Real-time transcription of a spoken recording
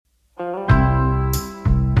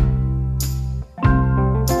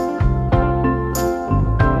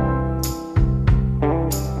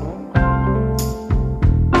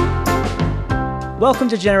Welcome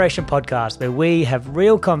to Generation Podcast, where we have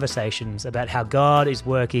real conversations about how God is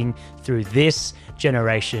working through this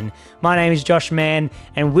generation. My name is Josh Mann,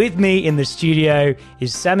 and with me in the studio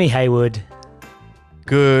is Sammy Haywood.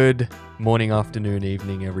 Good morning, afternoon,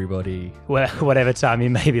 evening, everybody. Well, whatever time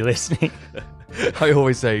you may be listening. I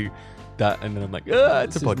always say that, and then I'm like,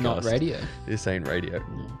 it's This a podcast. is not radio. This ain't radio.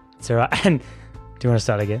 It's all right. And do you want to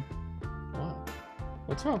start again? What?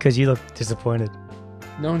 What's wrong? Because you look disappointed.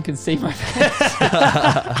 No one can see my face.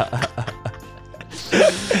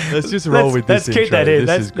 Let's just roll with this let's keep intro. that in.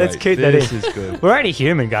 This is Let's great. keep that This in. is good. We're only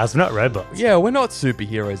human, guys. We're not robots. Yeah, we're not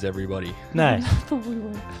superheroes, everybody. No. No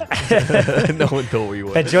one thought we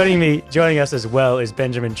were. But joining us as well is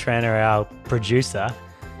Benjamin Tranter, our producer,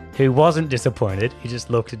 who wasn't disappointed. He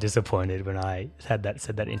just looked disappointed when I said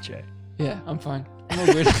that intro. Yeah, I'm fine. I'm all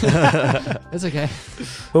good. It's okay.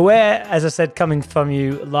 Well, we're, as I said, coming from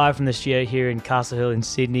you live from the studio here in Castle Hill in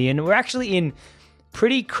Sydney, and we're actually in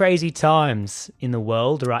pretty crazy times in the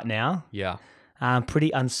world right now. Yeah.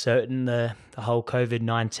 Pretty uncertain. The whole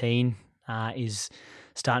COVID-19 is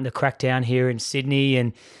starting to crack down here in Sydney,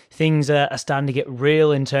 and things are starting to get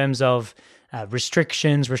real in terms of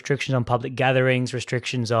restrictions on public gatherings,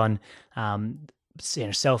 restrictions on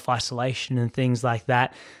self-isolation and things like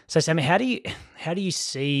that. So, Sammy, how do you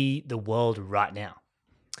see the world right now?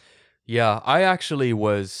 Yeah, I actually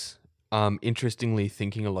was interestingly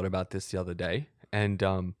thinking a lot about this the other day, and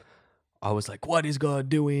I was like, what is God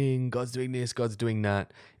doing? God's doing this, God's doing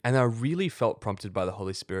that. And I really felt prompted by the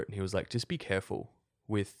Holy Spirit, and he was like, just be careful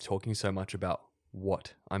with talking so much about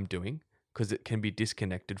what I'm doing, because it can be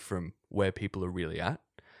disconnected from where people are really at.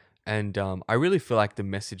 And I really feel like the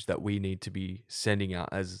message that we need to be sending out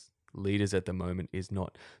as leaders at the moment is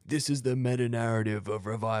not, this is the meta-narrative of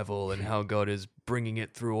revival and how God is bringing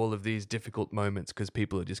it through all of these difficult moments, because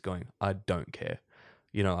people are just going, I don't care.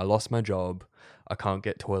 You know, I lost my job. I can't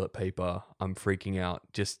get toilet paper. I'm freaking out.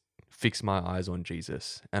 Just fix my eyes on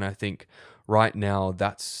Jesus. And I think right now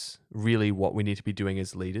that's really what we need to be doing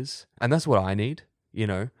as leaders. And that's what I need. You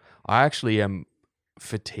know, I actually am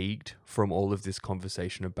fatigued from all of this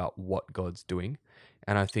conversation about what God's doing.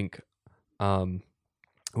 And I think we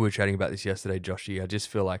were chatting about this yesterday, Joshy. I just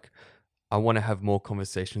feel like I want to have more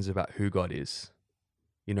conversations about who God is.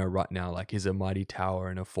 You know, right now, like, he's a mighty tower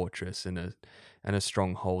and a fortress and a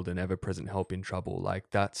stronghold and ever-present help in trouble. Like,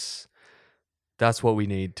 that's what we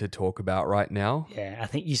need to talk about right now. Yeah, I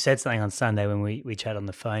think you said something on Sunday when we chatted on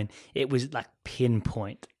the phone. It was like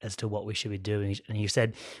pinpoint as to what we should be doing. And you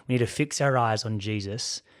said we need to fix our eyes on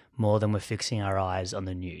Jesus more than we're fixing our eyes on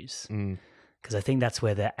the news. Because I think that's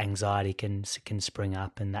where the anxiety can spring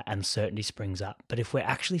up and that uncertainty springs up. But if we're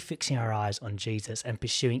actually fixing our eyes on Jesus and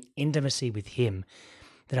pursuing intimacy with him,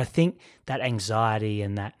 then I think that anxiety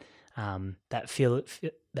and that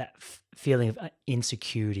feeling of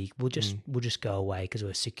insecurity will just go away because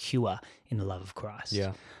we're secure in the love of Christ.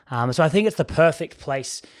 Yeah. So I think it's the perfect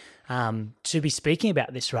place to be speaking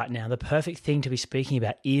about this right now. The perfect thing to be speaking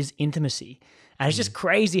about is intimacy. And it's just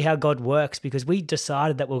crazy how God works, because we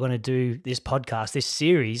decided that we're going to do this podcast, this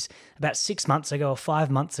series, about 6 months ago or 5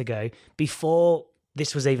 months ago, before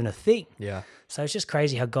this was even a thing. Yeah. So it's just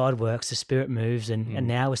crazy how God works, the Spirit moves, and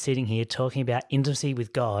now we're sitting here talking about intimacy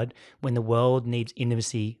with God when the world needs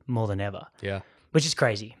intimacy more than ever. Yeah. Which is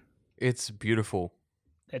crazy. It's beautiful.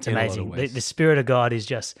 It's In a lot of amazing. ways. The Spirit of God is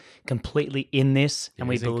just completely in this, and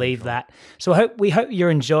we he's in believe control. that. So we hope you're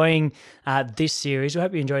enjoying this series. We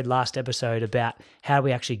hope you enjoyed last episode about how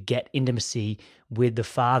we actually get intimacy with the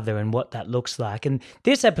Father and what that looks like. And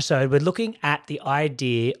this episode, we're looking at the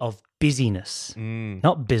idea of busyness,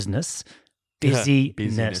 not business.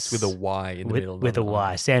 Busyness with a Y in the middle. With a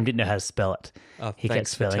Y. Sam didn't know how to spell it. He kept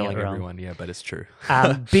Thanks for spelling telling it wrong. everyone. Yeah, but it's true.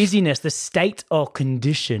 Busyness, the state or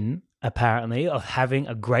condition, apparently, of having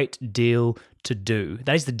a great deal to do.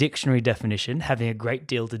 That is the dictionary definition, having a great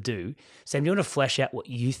deal to do. Sam, do you want to flesh out what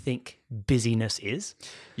you think busyness is?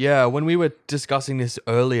 Yeah, when we were discussing this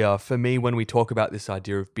earlier, for me, when we talk about this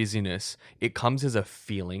idea of busyness, it comes as a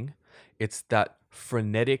feeling. It's that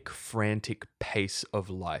frenetic, frantic pace of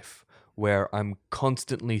life where I'm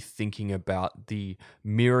constantly thinking about the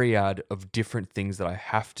myriad of different things that I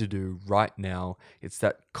have to do right now. It's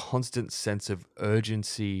that constant sense of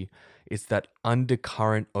urgency. It's that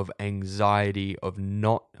undercurrent of anxiety of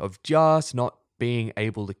just not being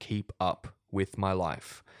able to keep up with my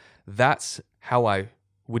life. That's how I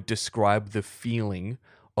would describe the feeling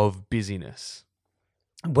of busyness.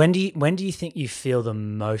 When do you think you feel the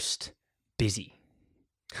most busy?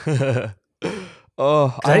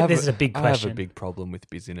 Oh, I think this is a big I have a question. big problem with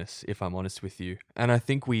busyness, if I'm honest with you. And I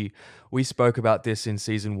think we spoke about this in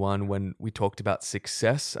season 1 when we talked about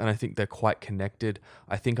success, and I think they're quite connected.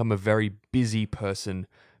 I think I'm a very busy person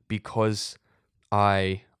because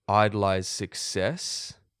I idolize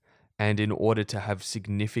success. And in order to have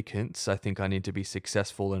significance, I think I need to be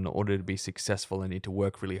successful. And in order to be successful, I need to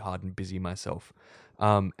work really hard and busy myself.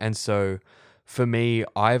 And so for me,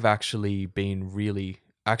 I've actually been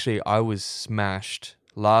I was smashed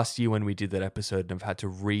last year when we did that episode, and I've had to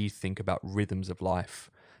rethink about rhythms of life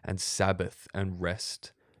and Sabbath and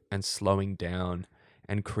rest and slowing down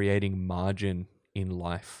and creating margin in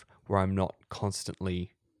life where I'm not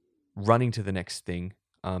constantly running to the next thing,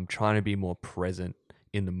 trying to be more present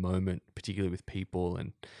in the moment, particularly with people.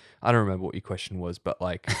 And I don't remember what your question was, but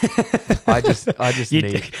like, I just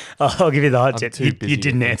need. I'll give you the hot tip. too You busy to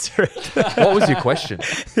didn't think. answer it. What was your question?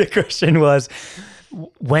 The question was,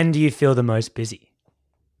 when do you feel the most busy?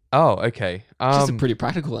 Oh, okay. Just a pretty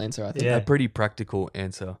practical answer, I think. Yeah. A pretty practical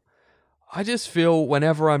answer. I just feel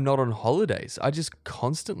whenever I'm not on holidays, I just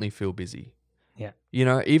constantly feel busy. Yeah. You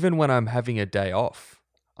know, even when I'm having a day off,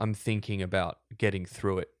 I'm thinking about getting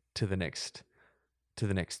through it to the next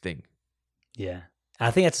thing. Yeah. And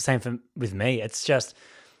I think that's the same with me. It's just,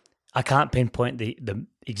 I can't pinpoint the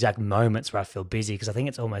exact moments where I feel busy because I think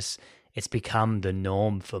it's become the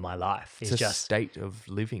norm for my life. It's a state of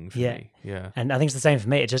living for Yeah. me. Yeah. And I think it's the same for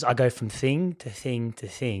me. It's just I go from thing to thing to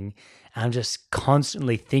thing, and I'm just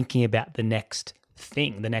constantly thinking about the next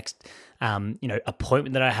thing, the next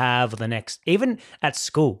appointment that I have, or the next. Even at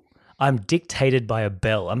school, I'm dictated by a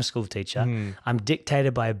bell. I'm a school teacher. I'm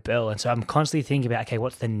dictated by a bell, and so I'm constantly thinking about, okay,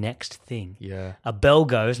 what's the next thing? Yeah. A bell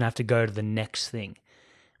goes, and I have to go to the next thing.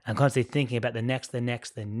 I'm constantly thinking about the next.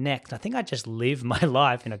 I think I just live my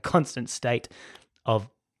life in a constant state of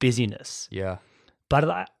busyness. Yeah.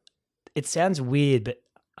 But it sounds weird, but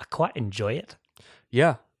I quite enjoy it.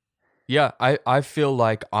 Yeah. Yeah. I feel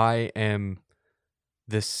like I am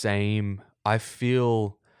the same. I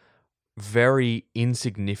feel very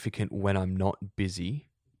insignificant when I'm not busy,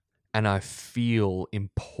 and I feel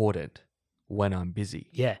important when I'm busy.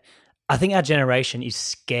 Yeah. I think our generation is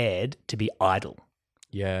scared to be idle,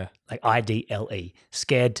 Yeah. like IDLE,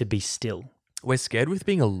 scared to be still. We're scared with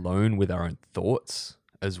being alone with our own thoughts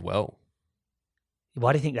as well.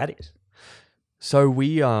 Why do you think that is? So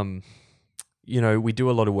we do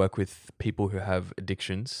a lot of work with people who have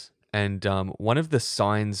addictions, and one of the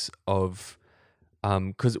signs of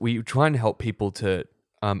because we try and help people to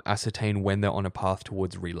ascertain when they're on a path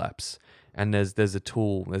towards relapse. And there's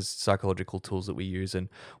psychological tools that we use. And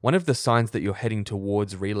one of the signs that you're heading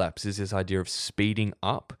towards relapse is this idea of speeding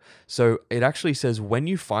up. So it actually says when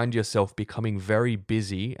you find yourself becoming very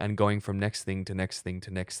busy and going from next thing to next thing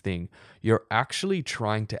to next thing, you're actually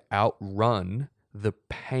trying to outrun the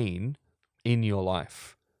pain in your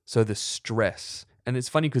life. So the stress. And it's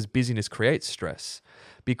funny because busyness creates stress,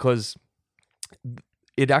 because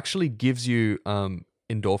it actually gives you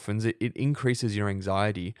endorphins. It increases your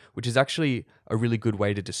anxiety, which is actually a really good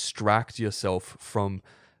way to distract yourself from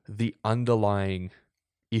the underlying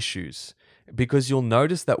issues. Because you'll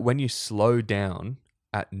notice that when you slow down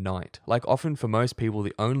at night, like often for most people,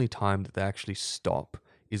 the only time that they actually stop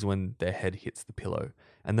is when their head hits the pillow.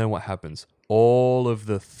 And then what happens? All of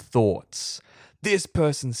the thoughts. This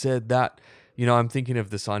person said that. You know, I'm thinking of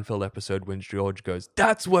the Seinfeld episode when George goes,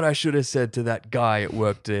 "That's what I should have said to that guy at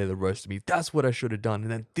work today that roasted me. That's what I should have done.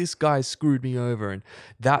 And then this guy screwed me over." And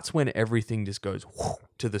that's when everything just goes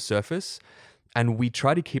to the surface. And we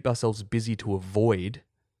try to keep ourselves busy to avoid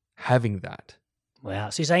having that. Wow.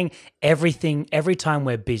 So you're saying every time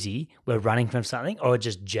we're busy, we're running from something, or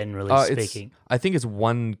just generally speaking? I think it's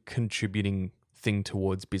one contributing thing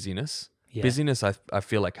towards busyness. Yeah. Busyness, I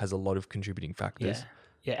feel like, has a lot of contributing factors. Yeah.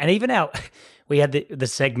 Yeah. And even we had the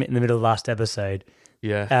segment in the middle of last episode.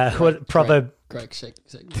 Yeah. Proverb Greg, shake.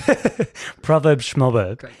 Proverb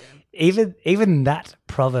Schmoberg. Great game. Even that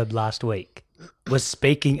proverb last week was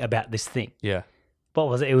speaking about this thing. Yeah. What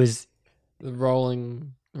was it? It was The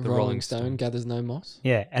rolling Rolling stone Stone. gathers no moss.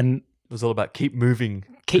 yeah, and It was all about keep moving,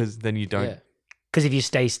 because then you don't. Yeah. because if you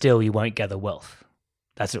stay still, you won't gather wealth.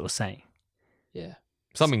 That's what it was saying. Yeah.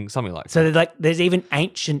 Something like So that. there's even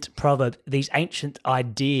ancient proverbs, these ancient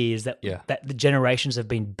ideas that the generations have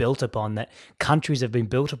been built upon, that countries have been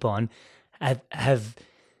built upon, have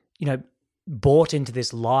bought into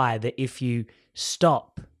this lie that if you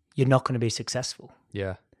stop, you're not going to be successful.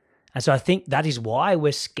 Yeah. And so I think that is why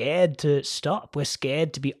we're scared to stop. We're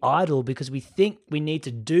scared to be idle because we think we need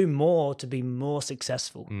to do more to be more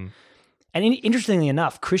successful. And interestingly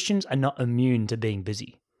enough, Christians are not immune to being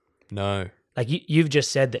busy. No. Like you've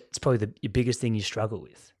just said that it's probably your biggest thing you struggle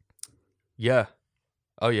with. Yeah.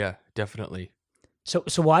 Oh yeah, definitely. So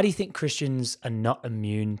why do you think Christians are not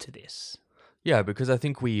immune to this? Yeah, because I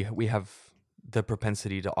think we have the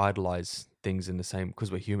propensity to idolize things in the same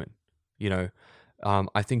because we're human. You know,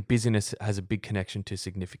 I think busyness has a big connection to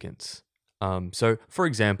significance. So, for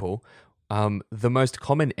example, the most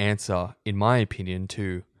common answer, in my opinion,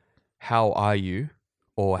 to "How are you?"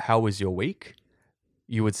 or "How was your week?"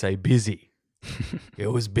 you would say busy. It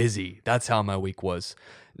was busy. That's how my week was.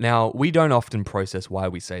 Now, we don't often process why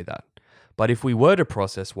we say that. But if we were to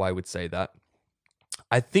process why we'd say that,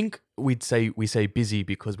 I think we say busy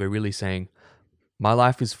because we're really saying, my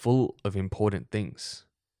life is full of important things.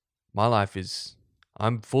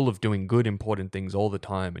 I'm full of doing good, important things all the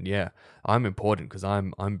time. And yeah, I'm important because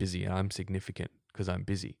I'm busy, and I'm significant because I'm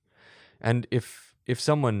busy. And if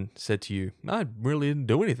someone said to you, I really didn't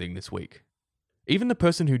do anything this week, even the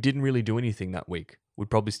person who didn't really do anything that week would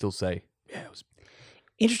probably still say, yeah, it was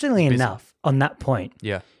Interestingly busy. enough, on that point,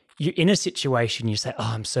 Yeah. you're in a situation, you say,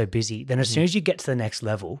 oh, I'm so busy. Then as soon as you get to the next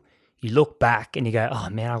level, you look back and you go, oh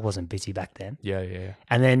man, I wasn't busy back then. Yeah.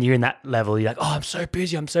 And then you're in that level, you're like, oh, I'm so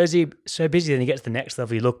busy. I'm so busy. Then you get to the next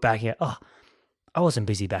level, you look back and you go, oh, I wasn't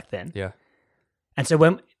busy back then. Yeah. And so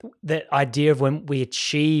when the idea of when we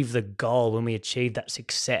achieve the goal, when we achieve that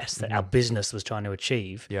success that our business was trying to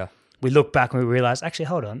achieve, Yeah. we look back and we realize, actually,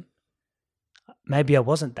 hold on, maybe I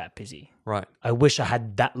wasn't that busy. Right. I wish I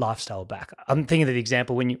had that lifestyle back. I'm thinking of the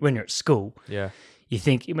example when you're at school. Yeah. You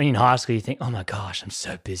think when you're in high school, you think, oh my gosh, I'm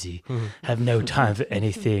so busy, have no time for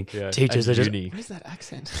anything. Yeah. Teachers And are just uni. What is that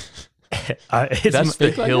accent? it's That's the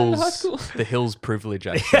Speak like that in high school. hills privilege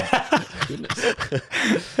accent.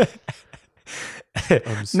 Goodness.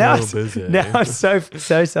 I'm so now, busy. now I'm so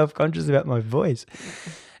self-conscious about my voice.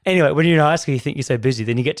 Anyway, when you're in high school, you think you're so busy.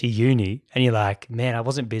 Then you get to uni and you're like, man, I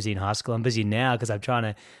wasn't busy in high school. I'm busy now because I'm trying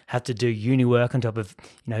to have to do uni work on top of,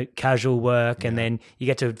 casual work. And then you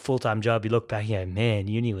get to a full-time job. You look back, you go, man,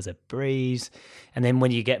 uni was a breeze. And then when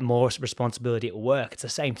you get more responsibility at work, it's the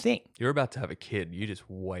same thing. You're about to have a kid. You just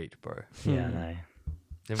wait, bro. Yeah, I know.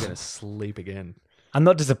 Never gonna sleep again. I'm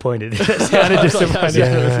not disappointed. It sounded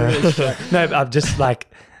disappointed. No, but I'm just like,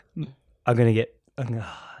 it's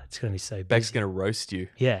going to be so big. Beck's gonna roast you.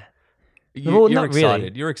 Yeah. You Well, you're not really.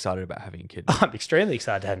 excited. You're excited about having a kid. I'm extremely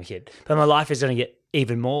excited to have a kid. But my life is going to get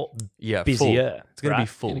even more Yeah, busier. Full. It's gonna be right?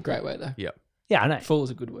 full. In a great way, though. Yeah. Yeah, I know. Full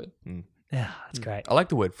is a good word. Yeah, that's great. I like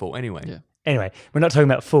the word full. Anyway. Yeah. Anyway, we're not talking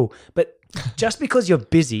about full. But just because you're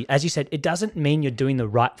busy, as you said, it doesn't mean you're doing the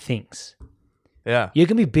right things. Yeah. You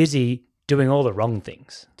can be busy doing all the wrong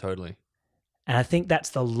things. Totally. And I think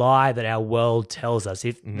that's the lie that our world tells us.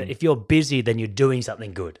 If you're busy, then you're doing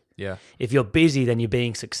something good. Yeah. If you're busy, then you're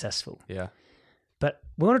being successful. Yeah. But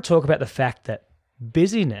we want to talk about the fact that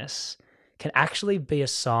busyness can actually be a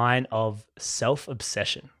sign of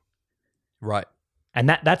self-obsession. Right. And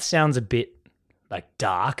that sounds a bit like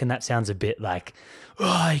dark, and that sounds a bit like,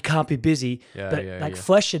 oh, you can't be busy. Yeah, but yeah, yeah.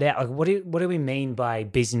 flesh it out. Like, what do we mean by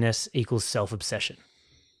busyness equals self-obsession?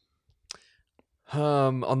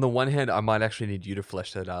 On the one hand, I might actually need you to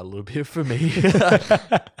flesh that out a little bit for me.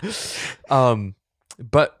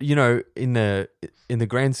 But in the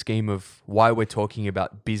grand scheme of why we're talking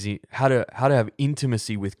about busy, how to have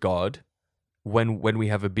intimacy with God when we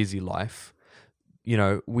have a busy life,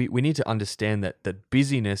 we need to understand that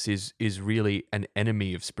busyness is really an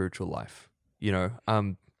enemy of spiritual life.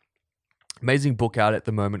 Amazing book out at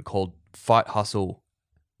the moment called Fight Hustle.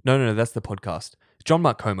 No, that's the podcast. John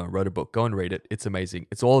Mark Comer wrote a book. Go and read it. It's amazing.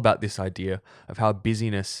 It's all about this idea of how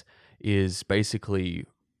busyness is basically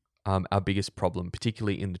our biggest problem,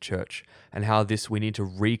 particularly in the church, and how we need to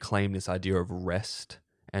reclaim this idea of rest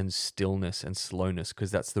and stillness and slowness,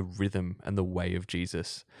 because that's the rhythm and the way of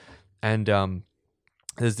Jesus. And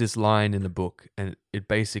there's this line in the book, and it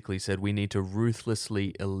basically said we need to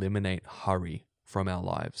ruthlessly eliminate hurry from our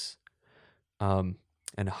lives.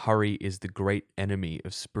 And hurry is the great enemy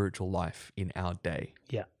of spiritual life in our day.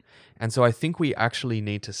 Yeah. And so I think we actually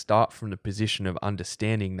need to start from the position of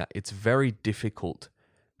understanding that it's very difficult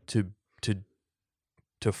to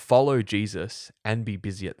follow Jesus and be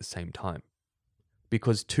busy at the same time.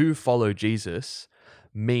 Because to follow Jesus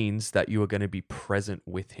means that you are going to be present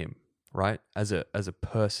with him, right? As a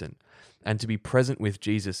person. And to be present with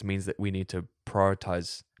Jesus means that we need to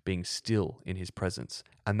prioritize being still in his presence.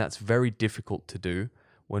 And that's very difficult to do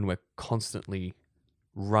when we're constantly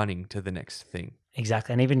running to the next thing.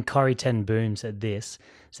 Exactly. And even Corrie ten Boom says,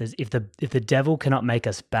 if the devil cannot make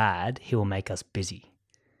us bad, he will make us busy.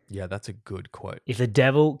 Yeah, that's a good quote. If the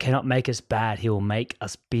devil cannot make us bad, he will make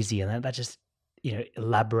us busy. And that just,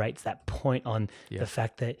 elaborates that point on the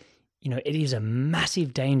fact that it is a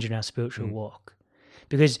massive danger in our spiritual walk.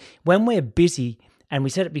 Because when we're busy, and we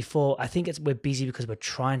said it before, I think we're busy because we're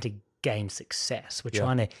trying to gain success. We're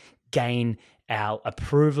trying to gain our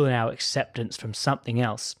approval and our acceptance from something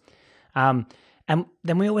else. And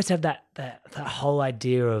then we always have that whole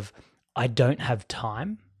idea of, I don't have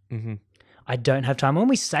time. Mm-hmm. I don't have time. When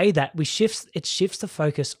we say that, it shifts the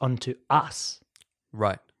focus onto us.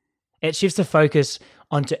 Right. It shifts the focus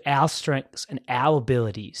onto our strengths and our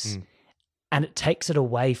abilities, and it takes it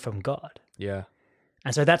away from God. Yeah.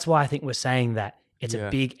 And so that's why I think we're saying that it's a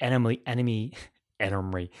big enemy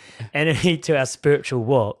to our spiritual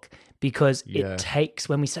walk, because it takes,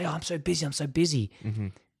 when we say, oh, I'm so busy,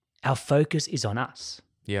 our focus is on us.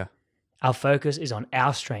 Yeah. Our focus is on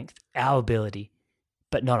our strength, our ability,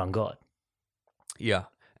 but not on God. Yeah.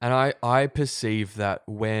 And I perceive that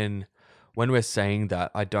when we're saying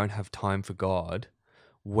that I don't have time for God,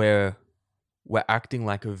 we're acting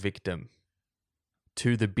like a victim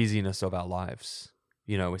to the busyness of our lives.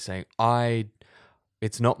 We're saying,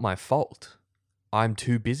 it's not my fault. I'm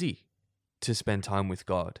too busy to spend time with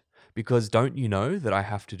God. Because don't you know that I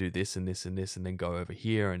have to do this and this and this, and then go over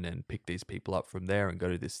here and then pick these people up from there and go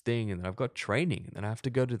to this thing, and then I've got training, and then I have to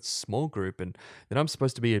go to the small group, and then I'm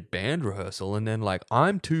supposed to be at band rehearsal, and then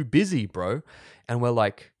I'm too busy, bro. And we're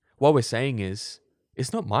like, what we're saying is,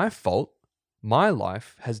 it's not my fault. My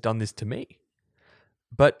life has done this to me.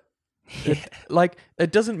 But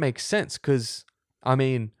it doesn't make sense, because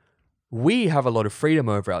we have a lot of freedom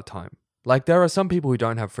over our time. There are some people who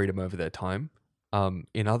don't have freedom over their time.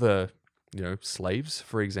 In other, slaves,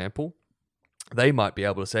 for example, they might be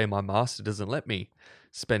able to say, my master doesn't let me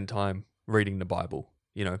spend time reading the Bible,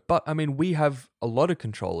 But we have a lot of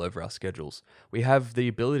control over our schedules. We have the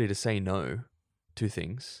ability to say no to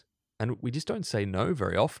things, and we just don't say no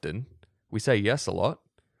very often. We say yes a lot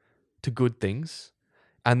to good things,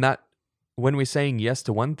 and that when we're saying yes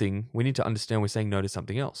to one thing, we need to understand we're saying no to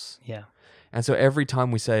something else. Yeah. And so every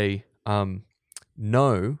time we say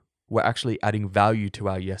no, we're actually adding value to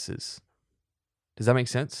our yeses. Does that make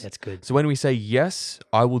sense? That's good. So when we say, yes,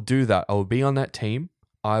 I will do that. I will be on that team.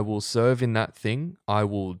 I will serve in that thing. I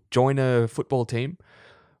will join a football team.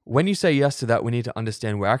 When you say yes to that, we need to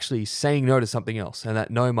understand we're actually saying no to something else. And that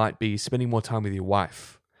no might be spending more time with your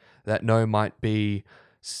wife. That no might be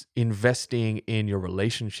investing in your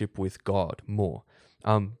relationship with God more.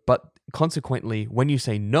 But consequently, when you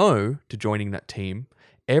say no to joining that team,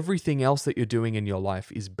 everything else that you're doing in your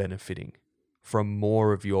life is benefiting from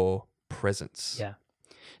more of your presence. Yeah.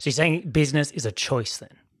 So you're saying business is a choice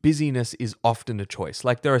then? Busyness is often a choice.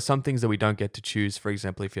 There are some things that we don't get to choose. For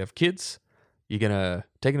example, if you have kids, you're going to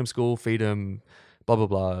take them to school, feed them, blah, blah,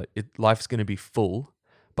 blah. Life's going to be full,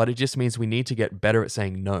 but it just means we need to get better at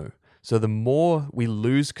saying no. So the more we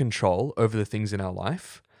lose control over the things in our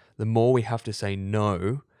life, the more we have to say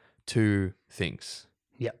no to things.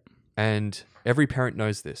 Yep. And every parent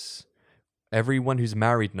knows this. Everyone who's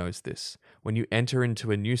married knows this. When you enter into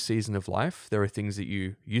a new season of life, there are things that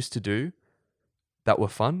you used to do that were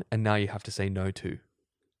fun, and now you have to say no to.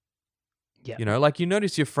 Yeah. You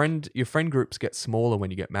notice your friend groups get smaller when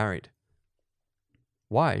you get married.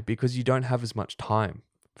 Why? Because you don't have as much time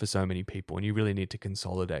for so many people, and you really need to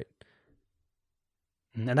consolidate.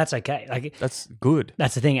 And that's okay. That's good.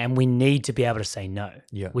 That's the thing. And we need to be able to say no.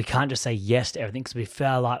 Yeah. We can't just say yes to everything, because we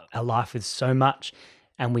fill our life with so much,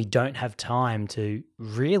 and we don't have time to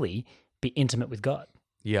really be intimate with God.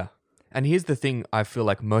 Yeah. And here's the thing I feel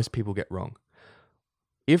like most people get wrong.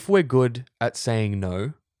 If we're good at saying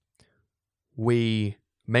no, we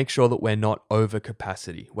make sure that we're not over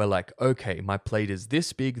capacity. We're like, okay, my plate is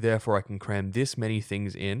this big, therefore I can cram this many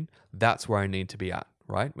things in. That's where I need to be at,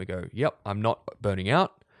 right? We go, yep, I'm not burning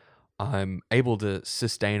out. I'm able to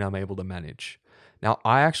sustain, I'm able to manage. Now,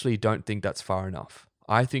 I actually don't think that's far enough.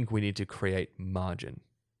 I think we need to create margin.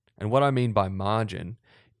 And what I mean by margin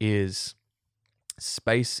is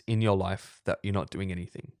space in your life that you're not doing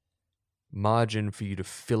anything. Margin for you to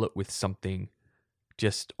fill it with something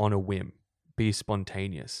just on a whim. Be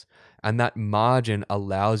spontaneous. And that margin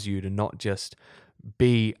allows you to not just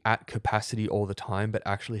be at capacity all the time, but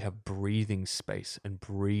actually have breathing space and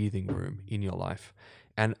breathing room in your life.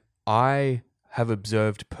 And I have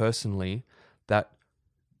observed personally that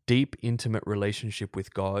deep, intimate relationship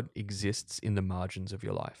with God exists in the margins of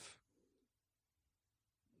your life.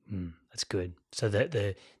 That's good. So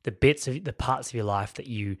the bits of the parts of your life that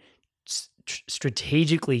you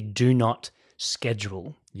strategically do not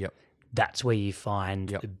schedule. Yep. That's where you find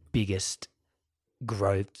the biggest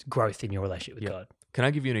growth in your relationship with God. Can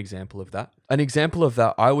I give you an example of that? An example of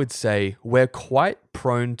that, I would say we're quite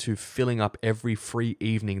prone to filling up every free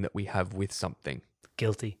evening that we have with something.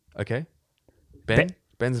 Guilty. Okay. Ben?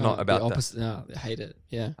 Ben's not the about that. opposite. No, I hate it.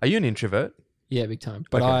 Yeah. Are you an introvert? Yeah, big time.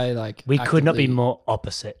 But Okay. I like. We could not be actively- more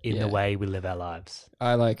opposite in the Yeah. way we live our lives.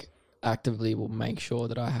 I like actively will make sure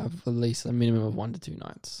that I have at least a minimum of 1 to 2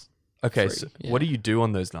 nights. Okay, Free, so yeah. what do you do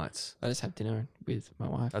on those nights? I just have dinner with my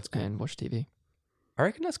wife That's good. and watch TV. I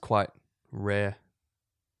reckon that's quite rare.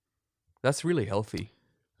 That's really healthy.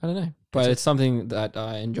 I don't know, but it's something that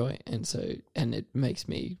I enjoy, and it makes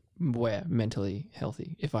me mentally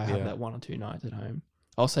healthy if I have Yeah. that 1 or 2 nights at home.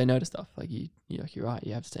 I'll say no to stuff. Like you're right.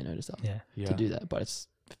 You have to say no to stuff Yeah. Yeah. to do that, but it's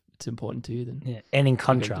important to you. Then Yeah. And in do it.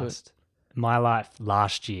 contrast, my life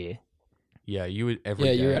last year, Yeah, you would every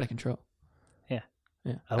yeah, day. you're out of control.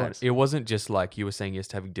 I And was. it wasn't just like you were saying yes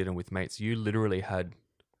to having dinner with mates. You literally had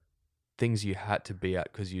things you had to be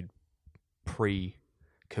at because you'd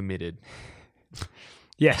pre-committed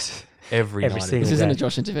Yes. every Every night. single This isn't day. a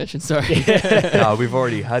Josh intervention. Sorry. No, we've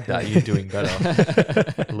already had that. You're doing better.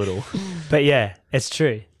 A little. But yeah, it's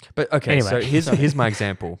true. But okay, Anyway, so sorry. here's my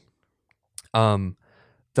example.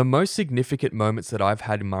 The most significant moments that I've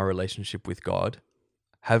had in my relationship with God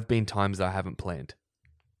have been times that I haven't planned.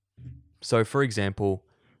 So, for example,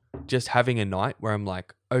 just having a night where I'm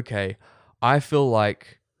like, okay, I feel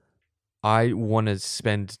like I want to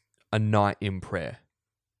spend a night in prayer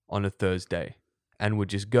on a Thursday, and would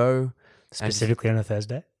just go. Specifically on a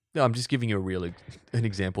Thursday. No, I'm just giving you an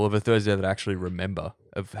example of a Thursday that I actually remember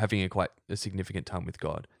of having quite a significant time with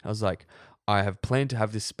God. I was like, I have planned to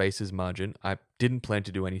have this spaces margin. I didn't plan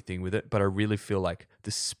to do anything with it, but I really feel like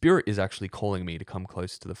the Spirit is actually calling me to come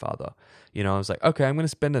close to the Father. You know, I was like, okay, I'm going to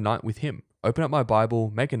spend a night with Him. Open up my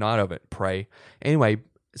Bible, make a night of it, pray. Anyway,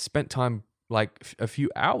 spent time like a few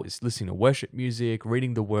hours listening to worship music,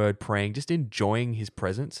 reading the Word, praying, just enjoying His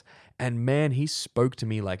presence. And man, He spoke to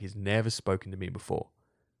me like He's never spoken to me before.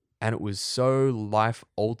 And it was so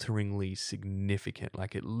life-alteringly significant.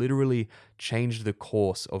 Like it literally changed the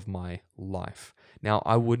course of my life. Now,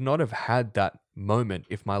 I would not have had that moment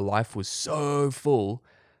if my life was so full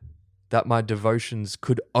that my devotions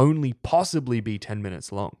could only possibly be 10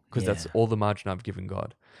 minutes long, because that's Yeah. all the margin I've given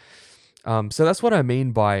God. So that's what I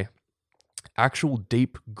mean by actual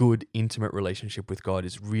deep, good, intimate relationship with God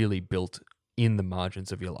is really built in the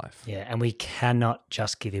margins of your life. Yeah. And we cannot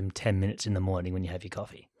just give him 10 minutes in the morning when you have your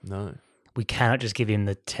coffee. No. We cannot just give him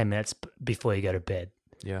the 10 minutes before you go to bed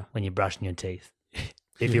Yeah. when you're brushing your teeth.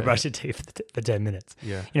 If you Yeah. brush your teeth for 10 minutes.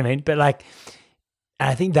 Yeah. You know what I mean? But like, and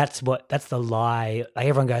I think that's the lie. Like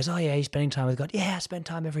everyone goes, oh yeah, you're spending time with God. Yeah, I spend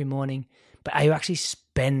time every morning. But are you actually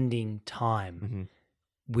spending time hmm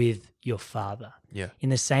with your Father? Yeah. In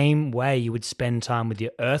the same way you would spend time with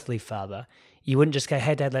your earthly father, you wouldn't just go,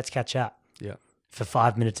 hey, Dad, let's catch up Yeah. for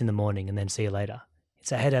 5 minutes in the morning and then see you later. You'd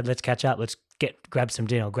say, hey, Dad, let's catch up. Let's grab some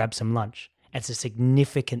dinner or grab some lunch. It's a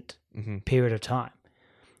significant hmm period of time.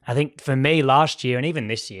 I think for me last year and even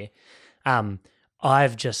this year, I'm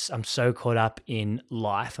so caught up in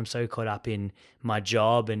life. I'm so caught up in my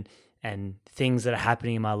job and things that are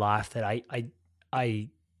happening in my life that I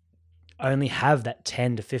only have that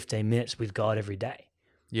 10 to 15 minutes with God every day.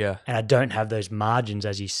 Yeah. And I don't have those margins,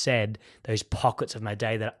 as you said, those pockets of my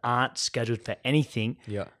day that aren't scheduled for anything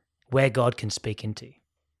Yeah. where God can speak into.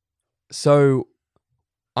 So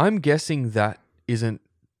I'm guessing that isn't,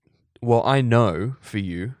 well, I know for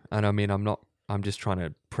you, and I mean, I'm just trying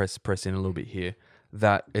to press in a little bit here,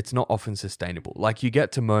 that it's not often sustainable. Like you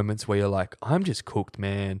get to moments where you're like, I'm just cooked,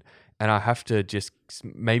 man, and I have to just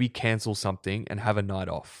maybe cancel something and have a night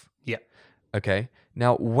off. Yeah. Okay.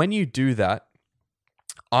 Now, when you do that,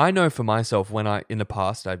 I know for myself, in the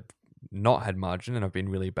past, I've not had margin and I've been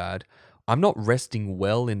really bad. I'm not resting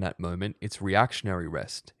well in that moment. It's reactionary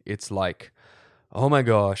rest. It's like, oh my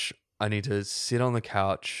gosh, I need to sit on the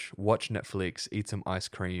couch, watch Netflix, eat some ice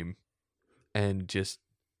cream, and just,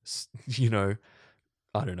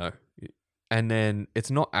 I don't know. And then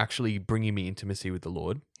it's not actually bringing me intimacy with the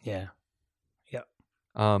Lord. Yeah.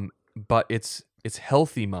 But it's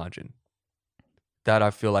healthy margin that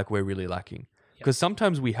I feel like we're really lacking. Because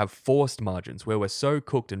sometimes we have forced margins where we're so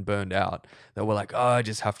cooked and burned out that we're like, oh, I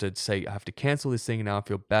have to cancel this thing, and now I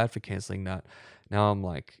feel bad for canceling that. Now I'm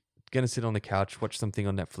like going to sit on the couch, watch something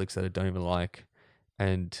on Netflix that I don't even like,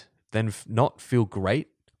 and then not feel great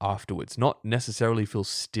afterwards, not necessarily feel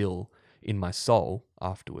still in my soul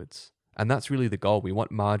afterwards. And that's really the goal. We want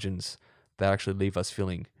margins that actually leave us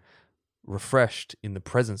feeling refreshed in the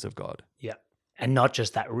presence of God. Yeah. And not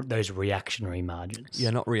just those reactionary margins. Yeah,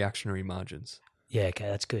 not reactionary margins. Yeah, okay,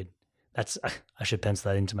 that's good. I should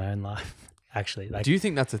pencil that into my own life, actually. Like, Do you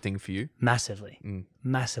think that's a thing for you? massively. Mm.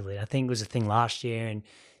 Massively. I think it was a thing last year and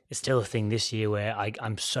it's still a thing this year where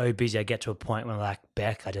I'm so busy I get to a point where I'm like,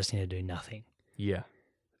 Beck, I just need to do nothing. Yeah.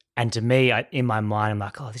 And to me, in my mind, I'm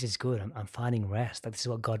like, oh, this is good. I'm finding rest. Like, this is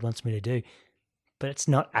what God wants me to do. But it's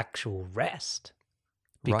not actual rest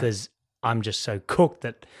Right. because I'm just so cooked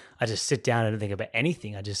that I just sit down and don't think about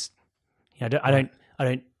anything. I just, I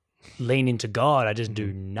don't lean into God. I just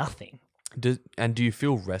do nothing Do you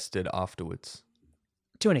feel rested afterwards?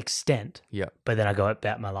 to an extent. Yeah. But then I go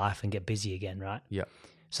about my life and get busy again, right? Yeah.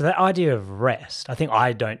 So that idea of rest, I think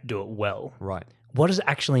I don't do it well. Right. What does it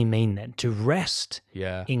actually mean then to rest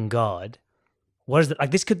Yeah. in God? What is it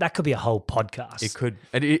like? That could be a whole podcast. It could.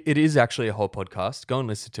 And it is actually a whole podcast. Go and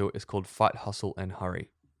listen to it. It's called Fight, Hustle, and Hurry.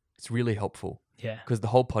 It's really helpful Yeah. because the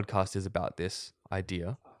whole podcast is about this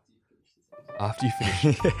idea. After you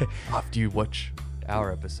finish, after you watch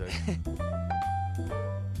our episode.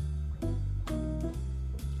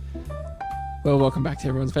 Well, welcome back to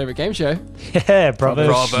everyone's favorite game show. Yeah,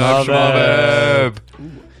 proverb. Schmoverb.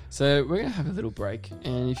 So we're going to have a little break.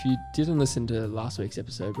 And if you didn't listen to last week's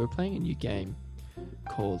episode, we're playing a new game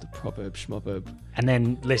called Proverb Schmoverb. And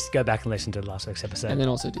then let's go back and listen to last week's episode. And then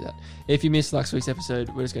also do that. If you missed last week's episode,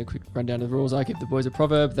 we're just going to quick run down the rules. I give the boys a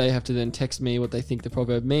proverb. They have to then text me what they think the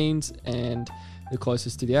proverb means. And the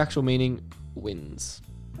closest to the actual meaning wins.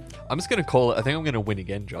 I'm just going to call it. I think I'm going to win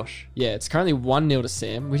again, Josh. Yeah, it's currently 1-0 to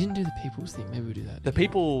Sam. We didn't do the people's thing. Maybe we'll do that. The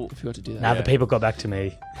people. I forgot to do that. Now Yeah. the people got back to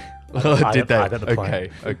me. Did they? I got the point. Okay.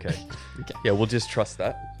 Okay. Yeah, we'll just trust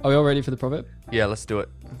that. Are we all ready for the proverb? Yeah, let's do it.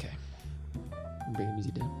 Okay. I'm bringing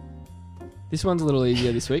music down. This one's a little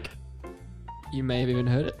easier this week. You may have even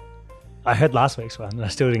heard it. I heard last week's one and I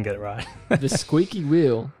still didn't get it right. The squeaky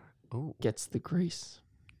wheel Ooh. gets the grease.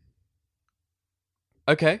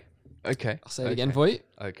 Okay. I'll say it again for you.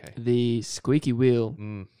 Okay. The squeaky wheel,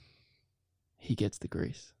 Mm. he gets the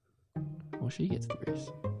grease. Or she gets the grease.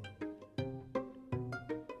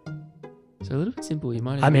 So a little bit simple. You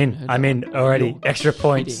might have I'm even in. heard I'm that in one. already. You're Extra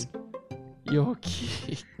points. kidding. You're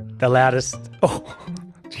kidding. The loudest. Oh.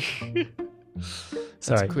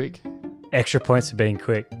 Sorry. That's quick. Extra points for being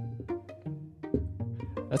quick.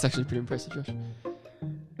 That's actually pretty impressive, Josh.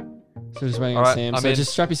 So just waiting All on right, Sam. I'm so in.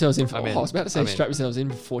 just strap yourselves in for. I'm in. I was about to say I'm in. strap yourselves in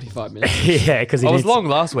for 45 minutes. Yeah, because I was long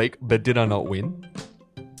last week, but did I not win?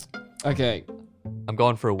 Okay. I'm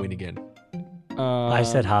going for a win again. I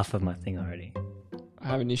said half of my thing already. I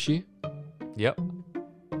have an issue. Yep.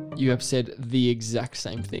 You have said the exact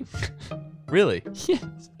same thing. Really?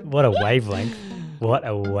 Yes. What a wavelength. What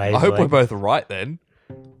a wavelength. I hope we're both right then.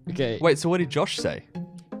 Okay. Wait, so what did Josh say?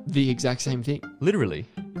 The exact same thing. Literally.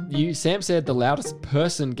 Sam said the loudest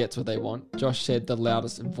person gets what they want. Josh said the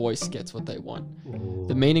loudest voice gets what they want.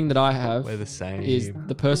 The meaning that I have We're the same. is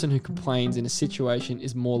the person who complains in a situation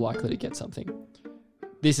is more likely to get something.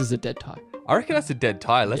 This is a dead tie. I reckon that's a dead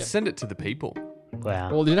tie. Let's Yeah. send it to the people.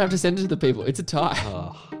 Wow. Well, you don't have to send it to the people. It's a tie.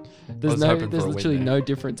 Oh, There's was hoping for a win literally there. no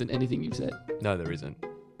difference in anything you've said. no, there isn't.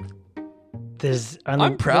 There's only,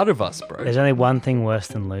 I'm proud of us, bro. There's only one thing worse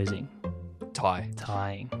than losing. Tie.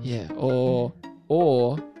 Tying. Yeah. Or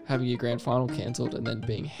having your grand final cancelled and then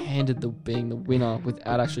being handed being the winner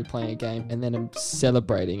without actually playing a game and then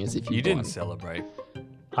celebrating as if you You won. didn't celebrate.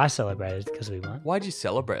 I celebrated because we won. Why'd you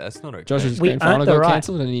celebrate? That's not okay. Josh's We grand final earned the got right.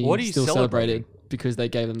 cancelled and he What are you still celebrating? celebrated because they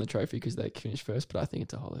gave them the trophy because they finished first. But I think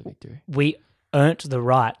it's a hollow victory. We earned the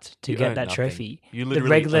right to You get earned that nothing. trophy. You The literally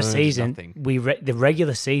regular earned season, nothing. the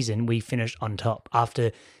regular season we finished on top.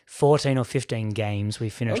 After 14 or 15 games, we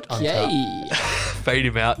finished on top. Okay. Fade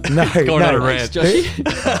him out. No, He's going no. on a Thanks, rant.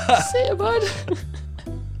 Joshy. See ya, bud.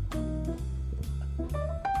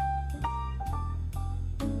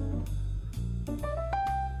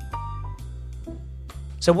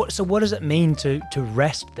 So what does it mean to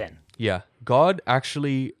rest then? Yeah. God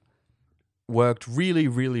actually worked really,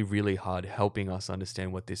 really, really hard helping us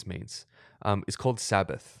understand what this means. It's called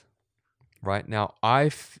Sabbath. Right? Now, I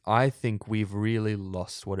think we've really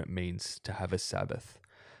lost what it means to have a Sabbath.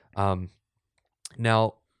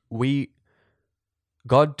 Now,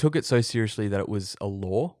 God took it so seriously that it was a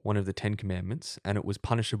law, one of the 10 commandments, and it was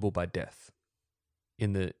punishable by death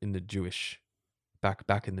in the Jewish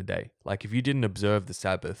back in the day. Like if you didn't observe the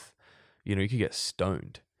Sabbath, you could get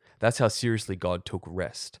stoned. That's how seriously God took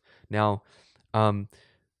rest. Now,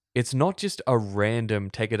 it's not just a random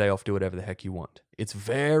take a day off, do whatever the heck you want. It's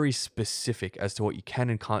very specific as to what you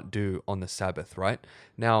can and can't do on the Sabbath, right?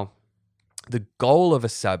 Now, the goal of a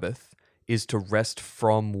Sabbath is to rest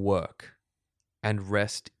from work and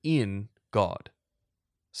rest in God.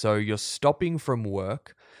 So you're stopping from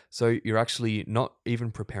work. So you're actually not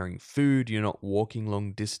even preparing food. You're not walking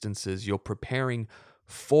long distances. You're preparing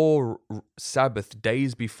for Sabbath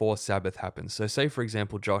days before Sabbath happens. So say, for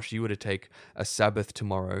example, Josh, you were to take a Sabbath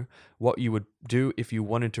tomorrow. What you would do if you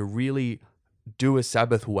wanted to really do a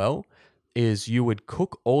Sabbath well, is you would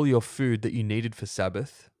cook all your food that you needed for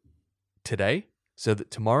Sabbath today, so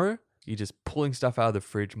that tomorrow you're just pulling stuff out of the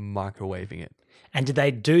fridge, microwaving it. And did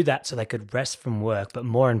they do that so they could rest from work? But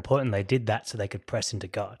more importantly, they did that so they could press into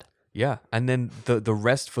God. Yeah. And then the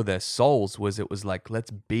rest for their souls was, it was like,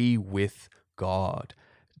 let's be with God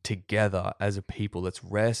together as a people. Let's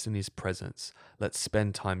rest in his presence. Let's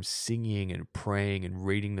spend time singing and praying and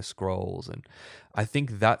reading the scrolls. And I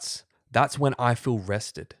think that's when I feel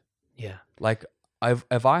rested. Yeah. Like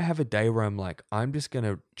if I have a day where I'm like, I'm just going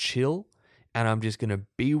to chill and I'm just going to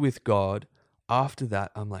be with God, after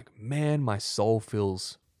that, I'm like, man, my soul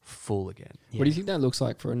feels full again. Yeah. What do you think that looks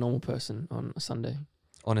like for a normal person on a Sunday?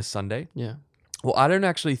 On a Sunday? Yeah. Well, I don't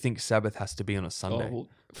actually think Sabbath has to be on a Sunday. Oh, well,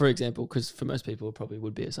 for example, because for most people it probably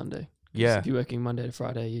would be a Sunday. 'Cause Yeah. If you're working Monday to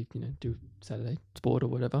Friday, you do Saturday sport or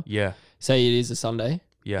whatever. Yeah. Say it is a Sunday.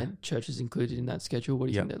 Yeah. And church is included in that schedule. What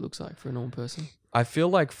do you Yep. think that looks like for a normal person? I feel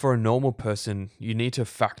like for a normal person, you need to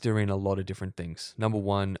factor in a lot of different things. Number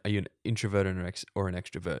one, are you an introvert or an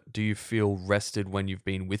extrovert? Do you feel rested when you've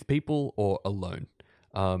been with people or alone?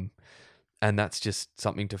 And that's just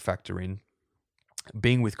something to factor in.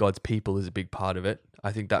 Being with God's people is a big part of it.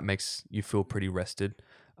 I think that makes you feel pretty rested.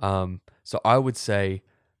 So I would say,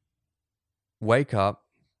 wake up.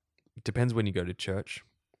 Depends when you go to church.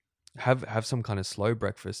 Have some kind of slow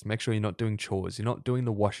breakfast. Make sure you're not doing chores. You're not doing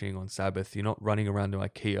the washing on Sabbath. You're not running around to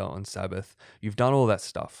IKEA on Sabbath. You've done all that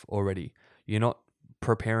stuff already. You're not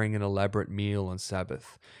preparing an elaborate meal on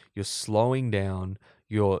Sabbath. You're slowing down.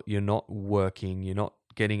 You're not working. You're not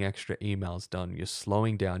getting extra emails done. You're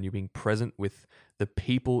slowing down. You're being present with the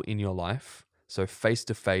people in your life. So face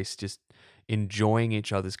to face, just enjoying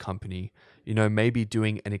each other's company. Maybe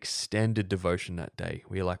doing an extended devotion that day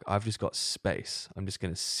where you're like, I've just got space. I'm just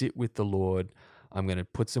going to sit with the Lord. I'm going to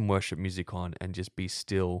put some worship music on and just be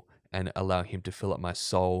still and allow him to fill up my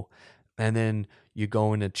soul. And then you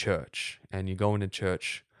go into church, and you go into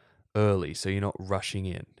church early, so you're not rushing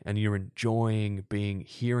in, and you're enjoying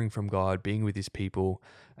hearing from God, being with his people.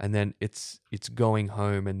 And then it's going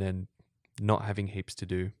home and then not having heaps to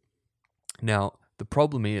do. Now, the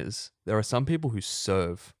problem is there are some people who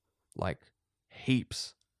serve like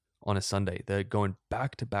heaps on a Sunday. They're going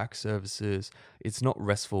back to back services. It's not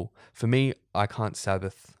restful. For me, I can't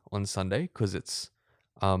Sabbath on Sunday because it's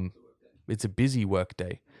a busy work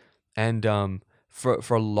day. And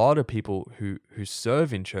for a lot of people who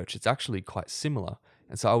serve in church, it's actually quite similar.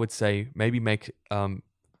 And so I would say maybe make a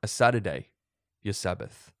Saturday your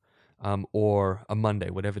Sabbath, or a Monday,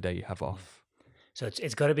 whatever day you have off. So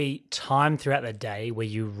it's got to be time throughout the day where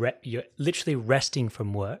you're literally resting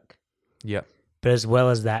from work. Yeah. But as well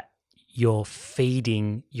as that, you're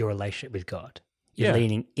feeding your relationship with God. You're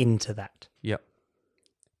leaning into that. Yep.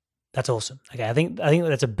 That's awesome. Okay, I think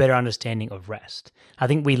that's a better understanding of rest. I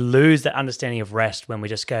think we lose that understanding of rest when we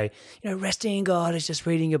just go, resting in God is just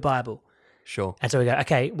reading your Bible. Sure. And so we go,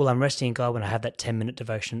 okay, well, I'm resting in God when I have that 10-minute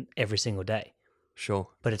devotion every single day. Sure.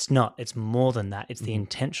 But it's not. It's more than that. It's the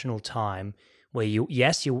intentional time where you're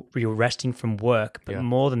resting from work, but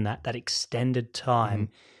more than that extended time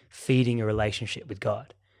feeding a relationship with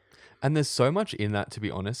God. And there's so much in that, to be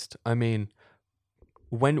honest. I mean,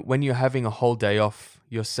 when you're having a whole day off,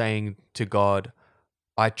 you're saying to God,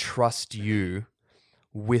 I trust you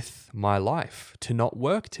with my life to not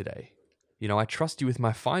work today. I trust you with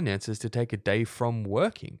my finances to take a day from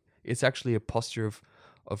working. It's actually a posture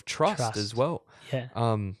of trust as well. Yeah.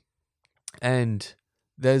 And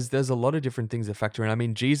there's a lot of different things that factor in. I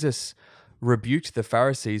mean, Jesus rebuked the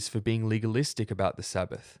Pharisees for being legalistic about the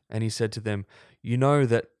Sabbath. And he said to them, you know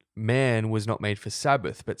that man was not made for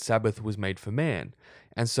Sabbath, but Sabbath was made for man.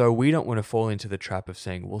 And so we don't want to fall into the trap of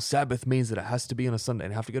saying, well, Sabbath means that it has to be on a Sunday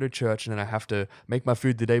and I have to go to church and then I have to make my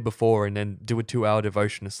food the day before and then do a 2-hour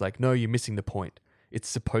devotion. It's like, no, you're missing the point. It's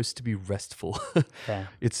supposed to be restful. Yeah.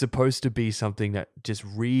 It's supposed to be something that just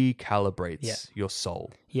recalibrates your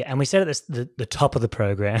soul. Yeah, and we said at the top of the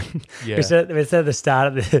program. Yeah. we said at the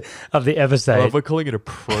start of the episode. We're calling it a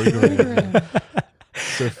program.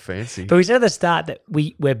 So fancy. But we said at the start that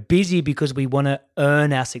we're busy because we want to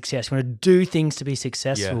earn our success. We want to do things to be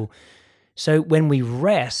successful. Yeah. So when we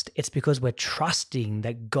rest, it's because we're trusting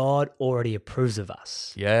that God already approves of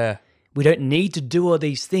us. Yeah. We don't need to do all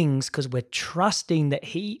these things because we're trusting that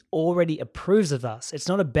he already approves of us. It's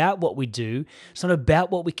not about what we do. It's not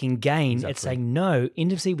about what we can gain. Exactly. It's saying, no,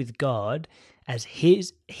 intimacy with God as he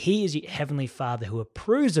is your heavenly Father who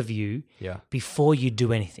approves of you before you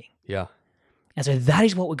do anything. Yeah. And so that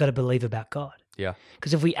is what we've got to believe about God. Yeah.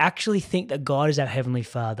 Because if we actually think that God is our heavenly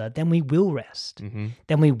Father, then we will rest. Mm-hmm.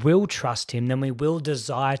 Then we will trust him. Then we will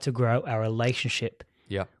desire to grow our relationship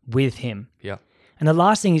with him. Yeah. And the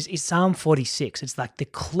last thing is Psalm 46. It's like the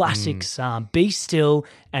classic psalm. Be still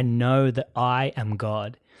and know that I am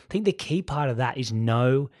God. I think the key part of that is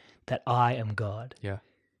know that I am God. Yeah.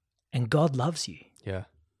 And God loves you. Yeah.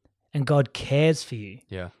 And God cares for you.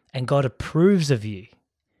 Yeah. And God approves of you.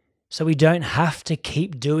 So we don't have to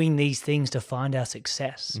keep doing these things to find our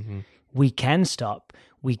success. We can stop,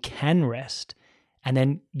 we can rest, and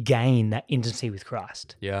then gain that intimacy with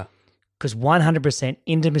Christ. Yeah. Because 100%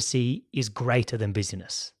 intimacy is greater than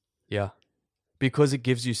busyness. Yeah. Because it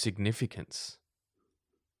gives you significance.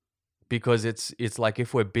 Because it's like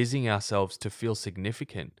if we're busying ourselves to feel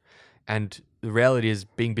significant, and the reality is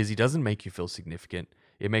being busy doesn't make you feel significant.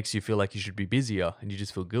 It makes you feel like you should be busier and you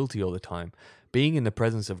just feel guilty all the time. Being in the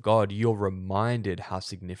presence of God, you're reminded how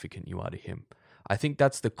significant you are to Him. I think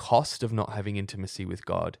that's the cost of not having intimacy with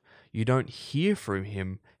God. You don't hear from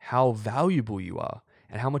Him how valuable you are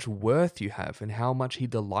and how much worth you have and how much He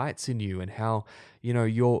delights in you and how,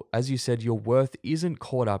 as you said, your worth isn't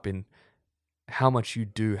caught up in how much you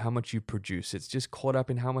do, how much you produce. It's just caught up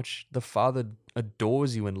in how much the Father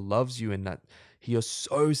adores you and loves you and that you're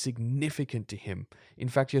so significant to Him. In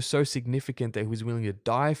fact, you're so significant that He was willing to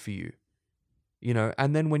die for you.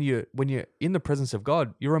 And then when you're in the presence of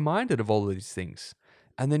God, you're reminded of all of these things.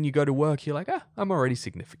 And then you go to work, you're like, I'm already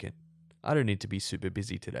significant. I don't need to be super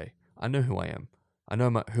busy today. I know who I am. I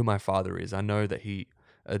know who my Father is. I know that He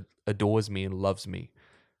adores me and loves me.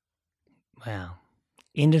 Wow.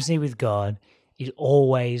 Intimacy with God is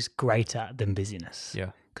always greater than busyness.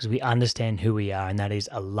 Yeah. Because we understand who we are, and that is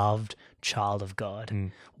a loved child of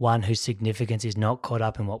God. One whose significance is not caught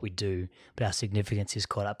up in what we do, but our significance is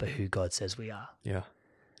caught up in who God says we are. Yeah.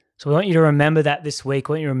 So we want you to remember that this week.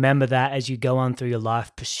 We want you to remember that as you go on through your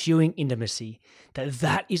life, pursuing intimacy,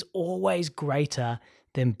 that is always greater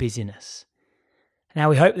than busyness. Now,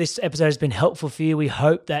 we hope this episode has been helpful for you. We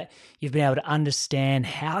hope that you've been able to understand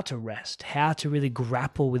how to rest, how to really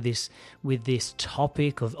grapple with this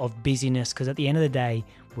topic of busyness, because at the end of the day,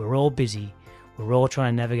 we're all busy. We're all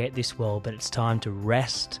trying to navigate this world, but it's time to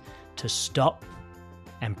rest, to stop,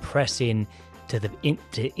 and press in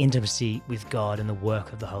to intimacy with God and the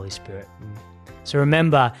work of the Holy Spirit. So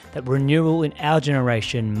remember that renewal in our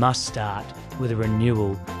generation must start with a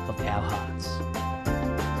renewal of our hearts.